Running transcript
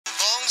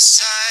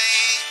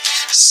say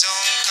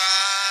song ka.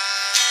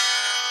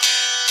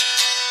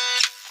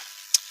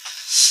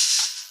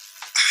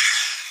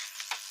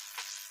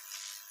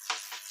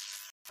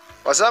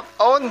 What's up,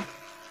 Oun?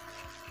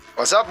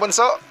 What's up,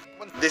 Bunso?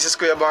 This is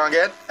KUYA Bong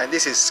again, and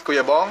this is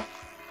KUYA Bong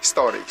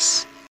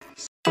Stories.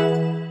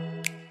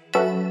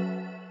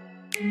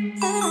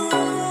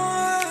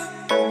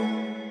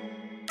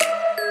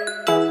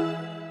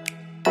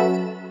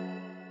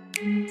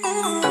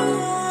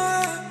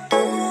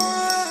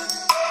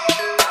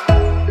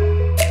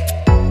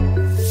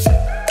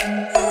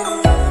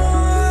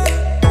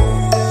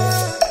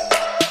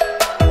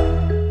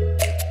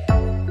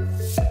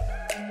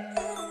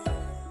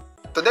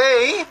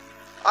 Today,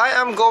 I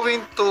am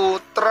going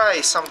to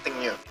try something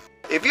new.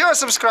 If you're a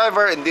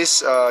subscriber in this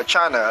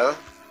channel,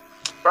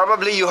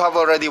 probably you have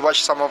already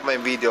watched some of my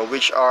videos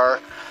which are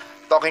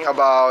talking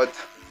about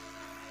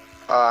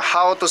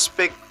how to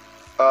speak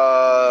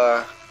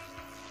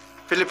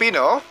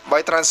Filipino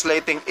by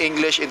translating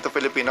English into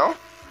Filipino,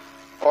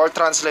 or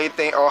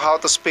how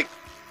to speak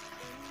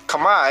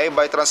Khmer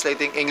by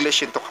translating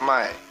English into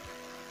Khmer.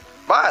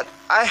 But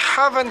I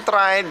haven't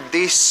tried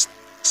this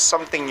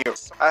something new.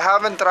 I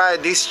haven't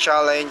tried this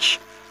challenge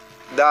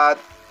that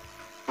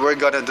we're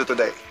gonna do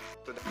today.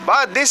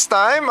 But this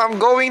time, I'm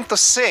going to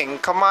sing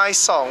Khmer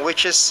song,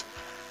 which is,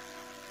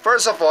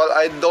 first of all,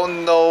 I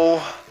don't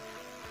know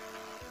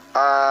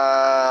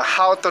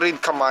how to read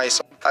Khmer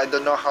song. I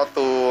don't know how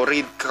to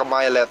read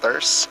Khmer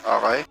letters,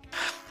 okay?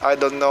 I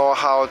don't know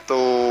how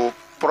to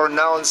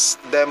pronounce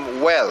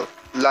them well,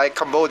 like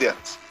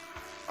Cambodians,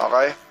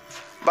 okay?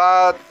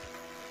 But,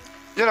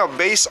 you know,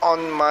 based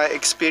on my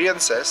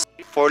experiences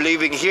for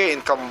living here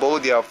in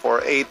Cambodia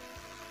for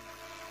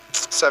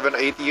 7,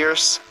 8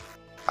 years,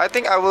 I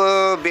think I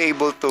will be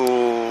able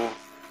to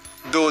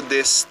do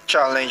this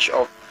challenge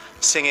of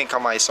singing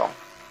Khmer song.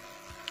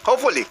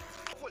 Hopefully.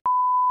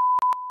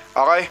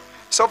 Okay,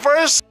 so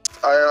first,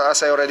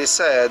 as I already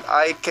said,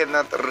 I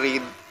cannot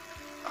read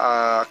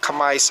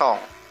Khmer song.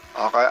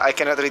 Okay, I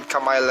cannot read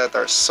Khmer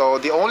letters. So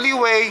the only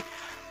way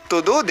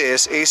to do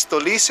this is to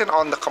listen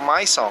on the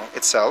Khmer song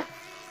itself,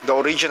 the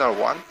original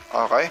one.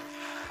 Okay,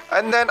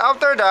 and then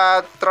after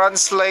that,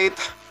 translate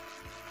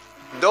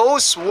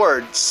those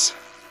words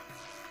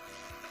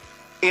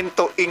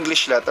into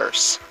English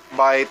letters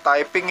by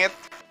typing it.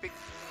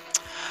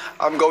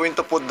 I'm going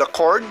to put the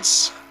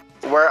chords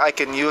where I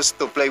can use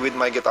to play with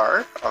my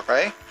guitar,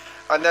 okay?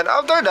 And then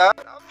after that,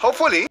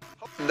 hopefully,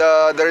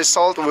 the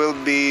result will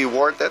be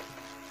worth it.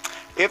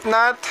 If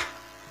not,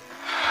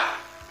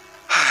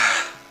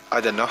 I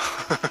don't know.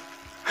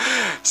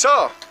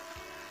 So,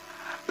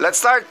 let's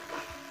start.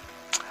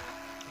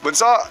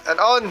 Bunso and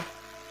Oun,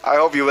 I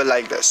hope you will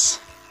like this.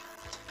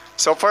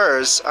 So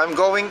first, I'm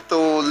going to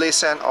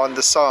listen on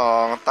the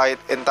song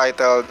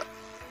entitled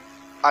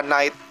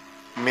Anet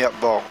Meas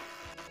Bong.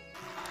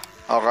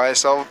 Okay,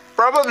 so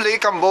probably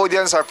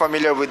Cambodians are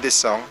familiar with this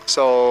song.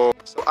 So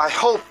I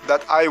hope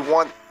that I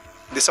won't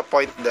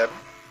disappoint them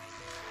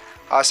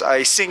as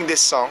I sing this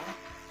song.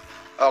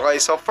 Okay,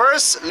 so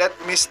first, let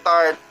me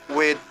start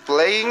with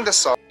playing the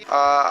song.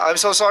 I'm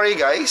so sorry,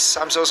 guys.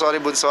 I'm so sorry,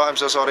 Bunso. I'm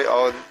so sorry,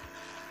 Oun,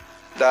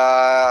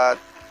 that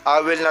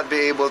I will not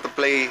be able to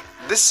play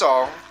this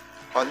song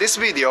on this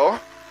video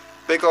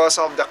because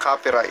of the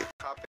copyright.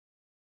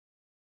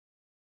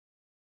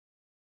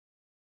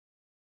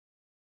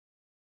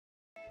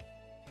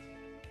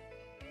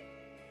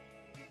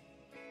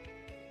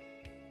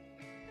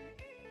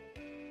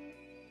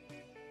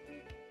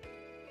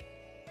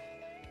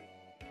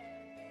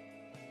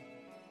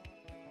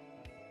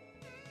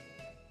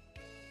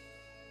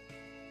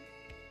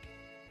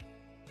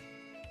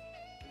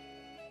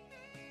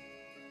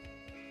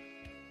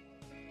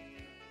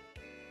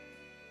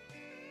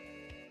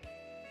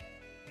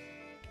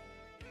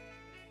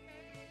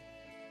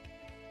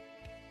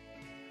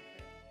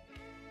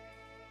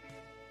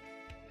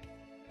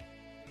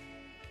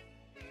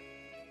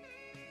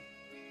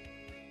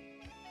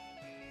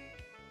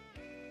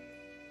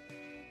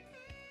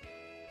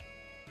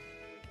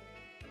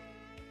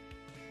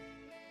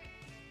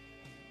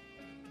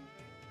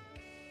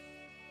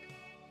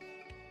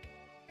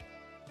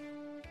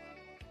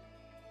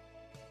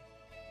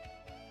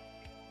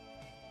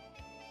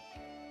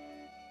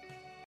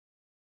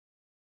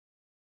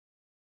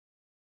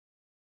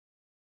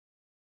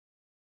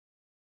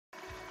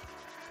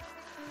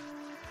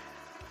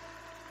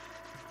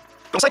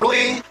 Trong sách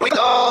đuôi cái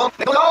đó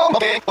để tôi lo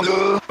mong về con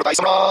lừa rồi tại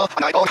sao đó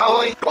anh ai còn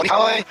thôi còn đi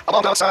thôi ở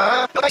mong nào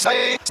xa đỡ tay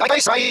say sa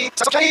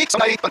sắp cháy sau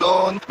đây còn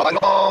đồn mà bạn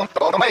ngó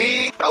còn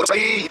mấy đầu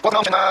say qua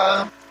thong chân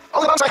à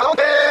ông băng say hào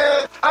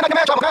kê anh đang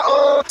mẹ cho một cái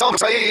ô trong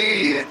say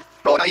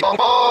rồi này bong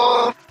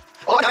bong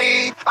oh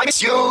này I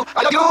miss you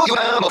I love you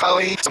là một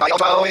thời sắp lại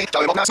thôi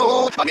trời một ngã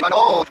xuống bạn bị bạn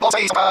ô bong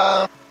say sao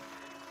ta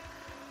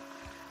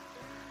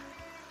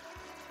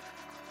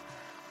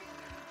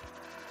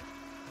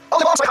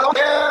ông băng say hào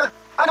kê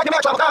anh đang mẹ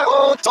cho một cái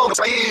ô trong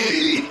say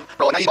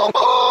rồi này bong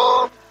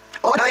bong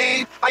oh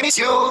này I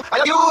miss you I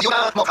love you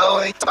là một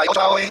thời sắp lại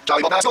thôi trời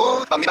một ngã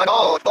xuống bạn bị bạn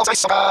ô bong say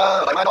sao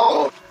ta bạn bạn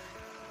ô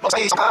Bong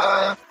say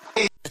song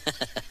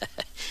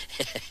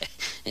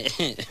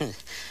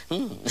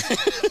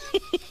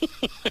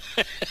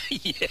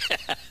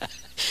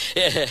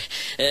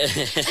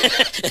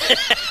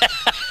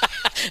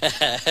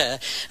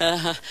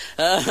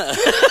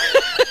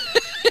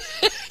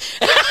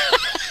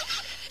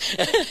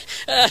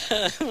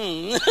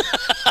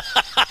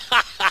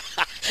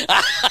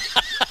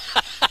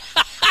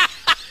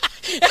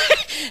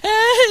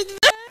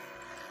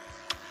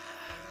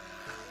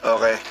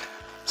Okay,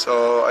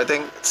 so I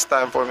think it's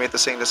time for me to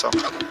sing the song.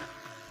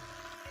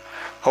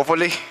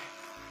 Hopefully,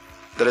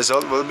 the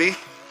result will be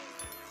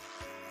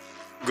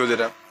good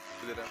enough.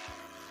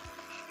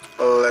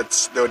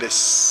 Let's do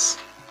this.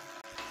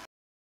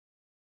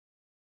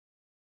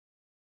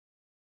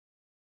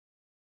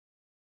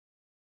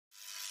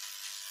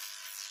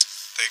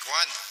 Take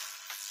one.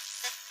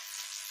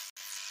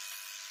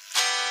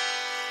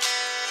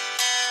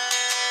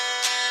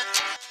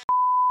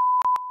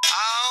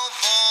 Oun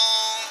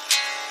Bong.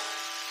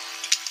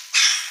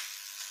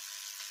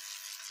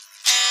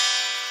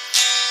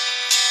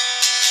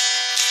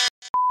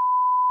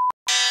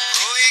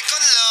 Ruy ko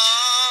lang.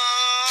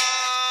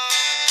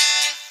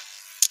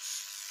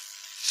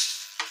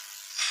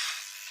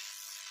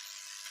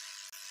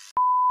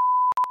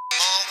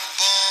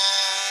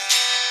 Mokbong.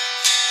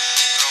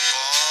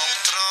 Trokong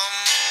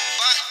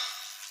trombay.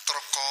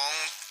 Trokong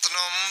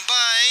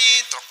trombay.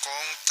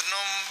 Trokong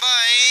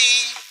trombay.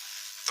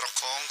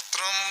 Trokong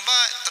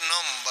trombay.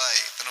 Trombay.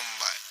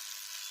 Trombay.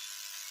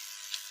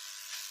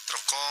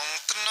 Trokong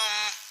trom.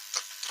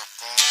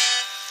 Trokong.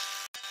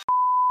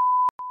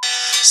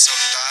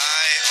 Som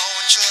tai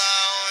own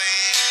chlawi.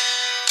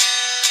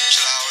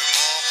 Chlawi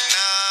mok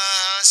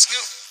nas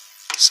ngu.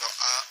 So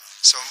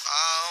som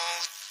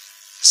out.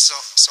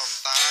 Som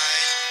tai.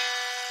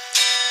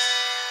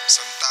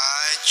 Som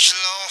tai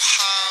chlo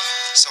ha.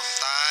 Som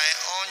tai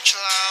own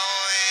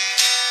chlawi.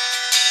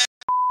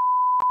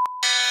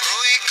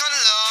 Ruy ka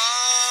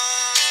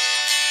lang.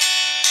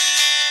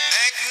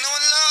 Nek no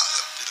la.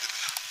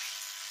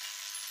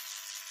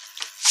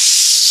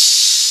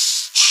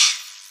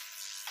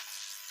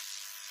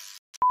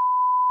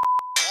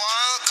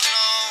 Walk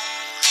no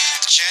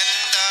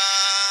chenda.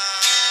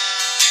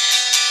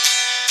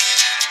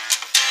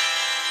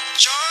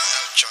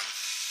 John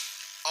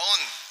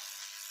Oun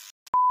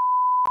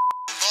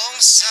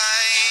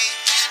Bonsai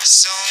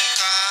song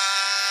ka.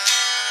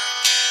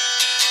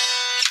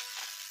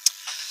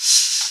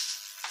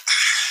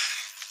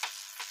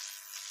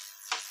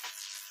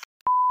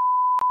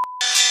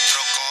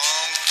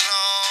 Trokong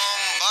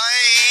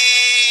trombay.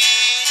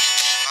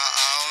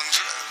 Maaun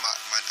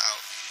man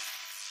out.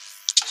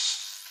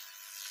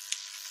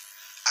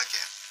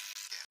 Again.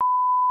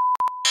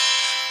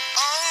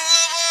 Ang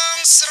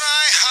labang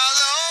sray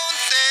halon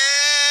te.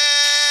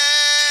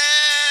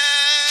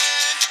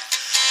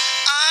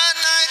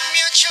 Anet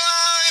Meas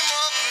choy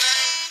mok na.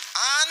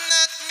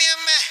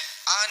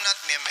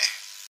 Anet me.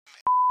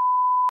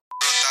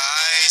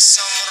 Rutay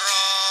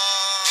somro.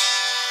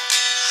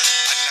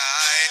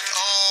 Anait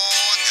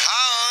on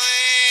hai.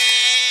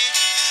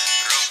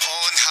 Rup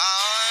on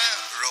hai.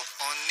 Rup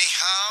on ni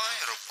hai.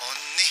 Rup on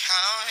ni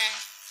hai.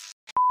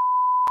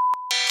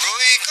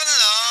 Ruy ka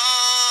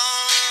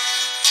lang.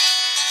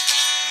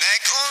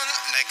 Nek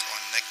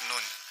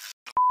nun.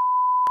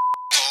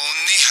 On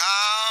ni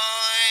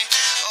hai.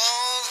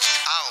 Oh,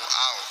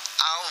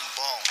 Oun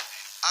Bong.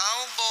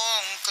 Oun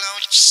Bong,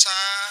 cloud sa.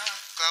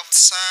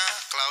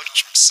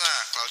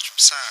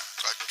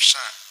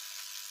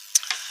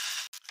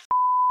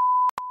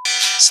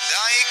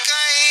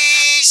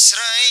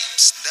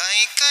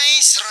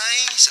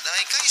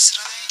 Sedai kai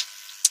srai.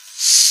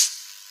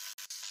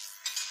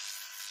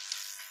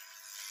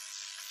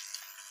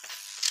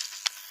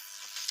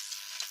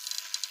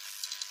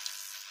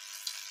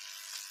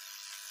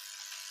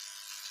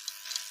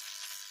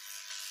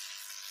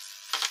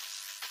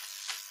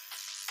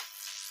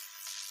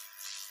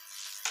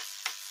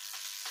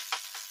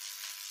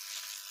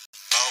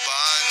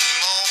 Bauban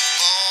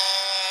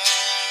mokbong.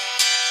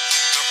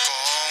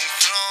 Trokong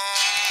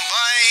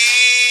trombay.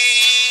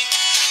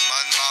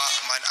 Man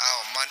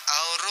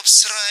au rup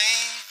srai.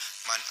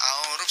 Man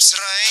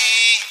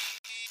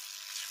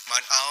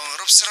au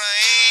rup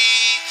srai.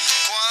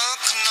 Kwal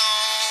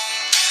knong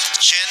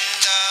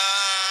chenda.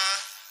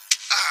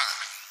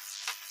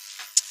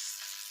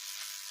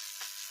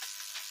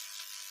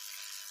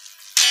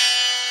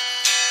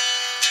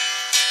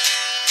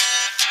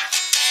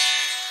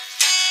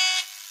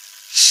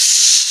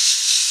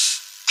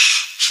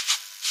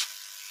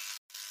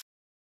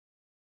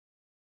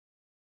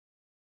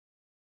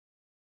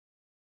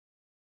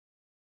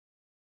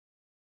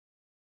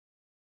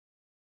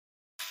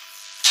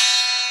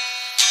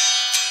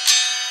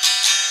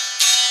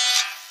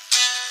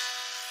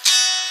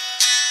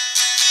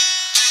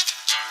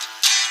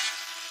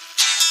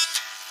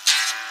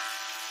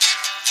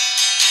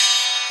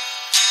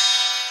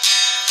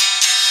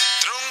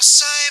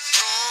 Say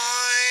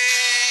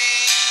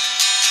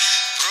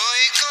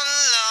proy con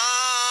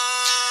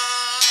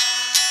lang.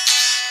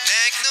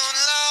 Nek nun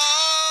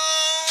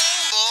lang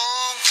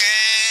bong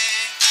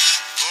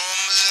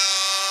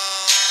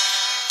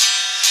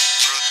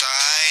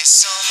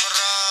som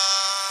ra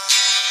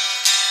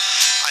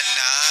a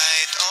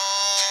night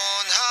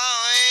on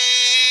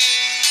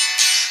highway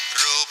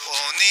rup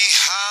oni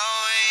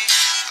highway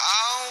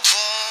ao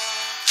bong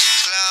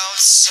cloud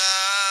sun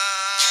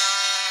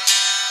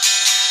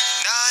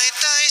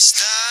night is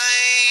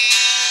day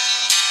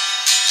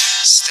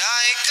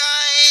stai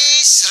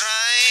kai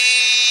srai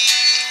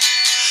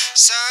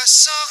sa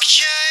sok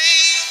chay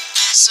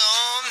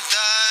som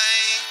dai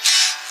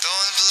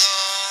ton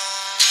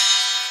blong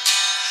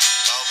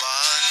bao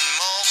ban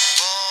mok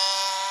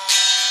bong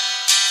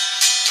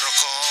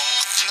trokong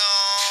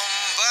nom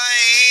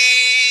bay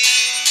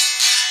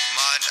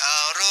man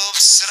arup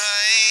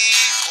srai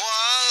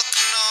kwal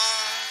knom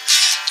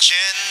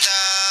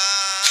chenda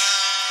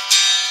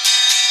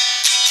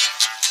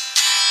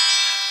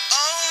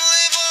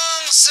only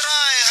bong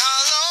srai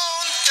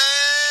halon te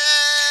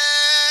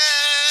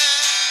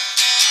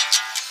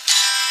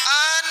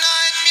a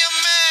night mi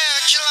me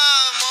chla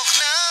mok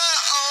na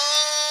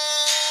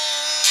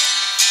on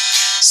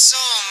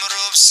som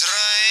rup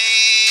srai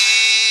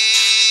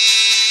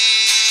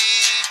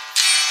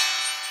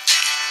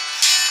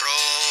pro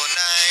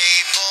nai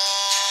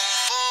bong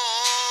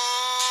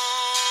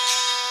bong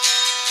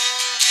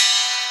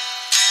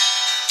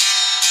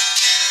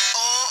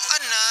oh a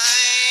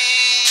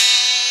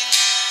night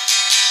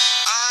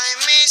I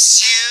miss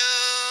you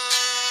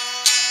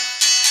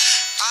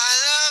I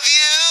love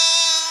you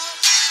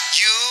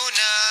you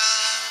na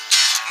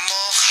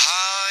mok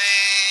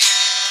hai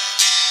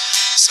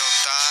som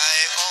tai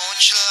on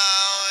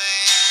chlau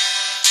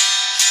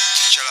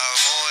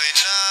moi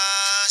na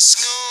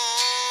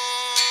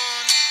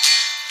ngun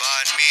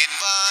ban min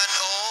ban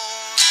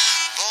on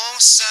bong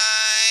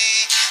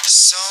sai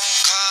song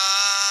ka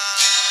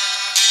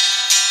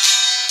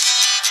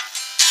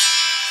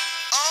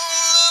on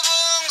le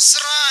bong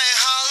srai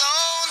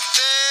halon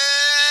te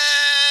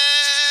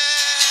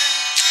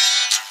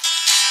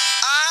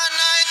a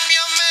night mi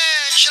me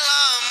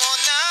chla mo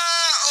na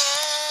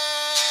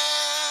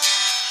on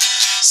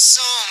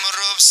som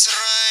rup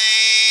srai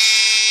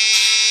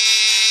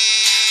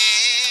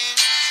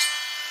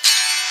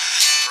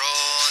pro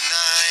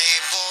nai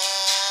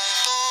bong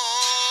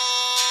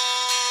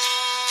bong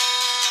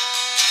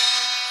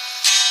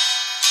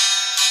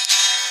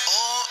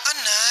oh a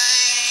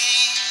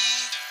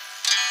night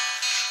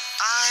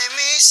I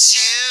miss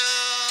you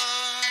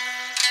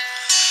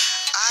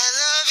I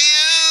love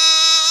you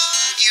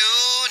you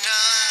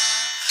na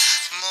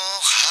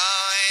mok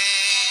hai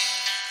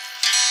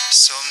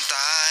som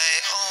tai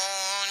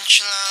on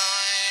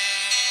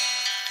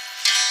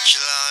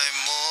chlai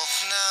mok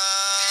na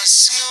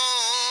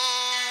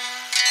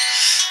ngun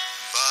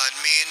ban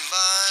min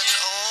ban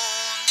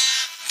on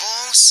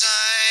bong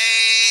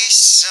sai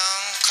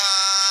sang ka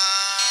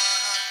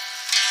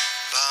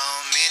bao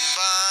min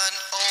ban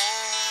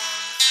on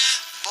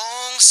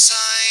bong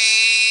sai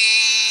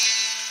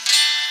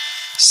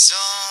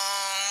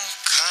song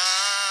ka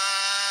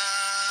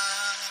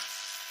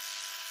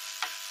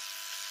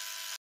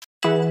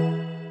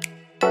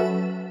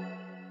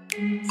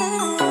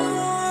Ooh.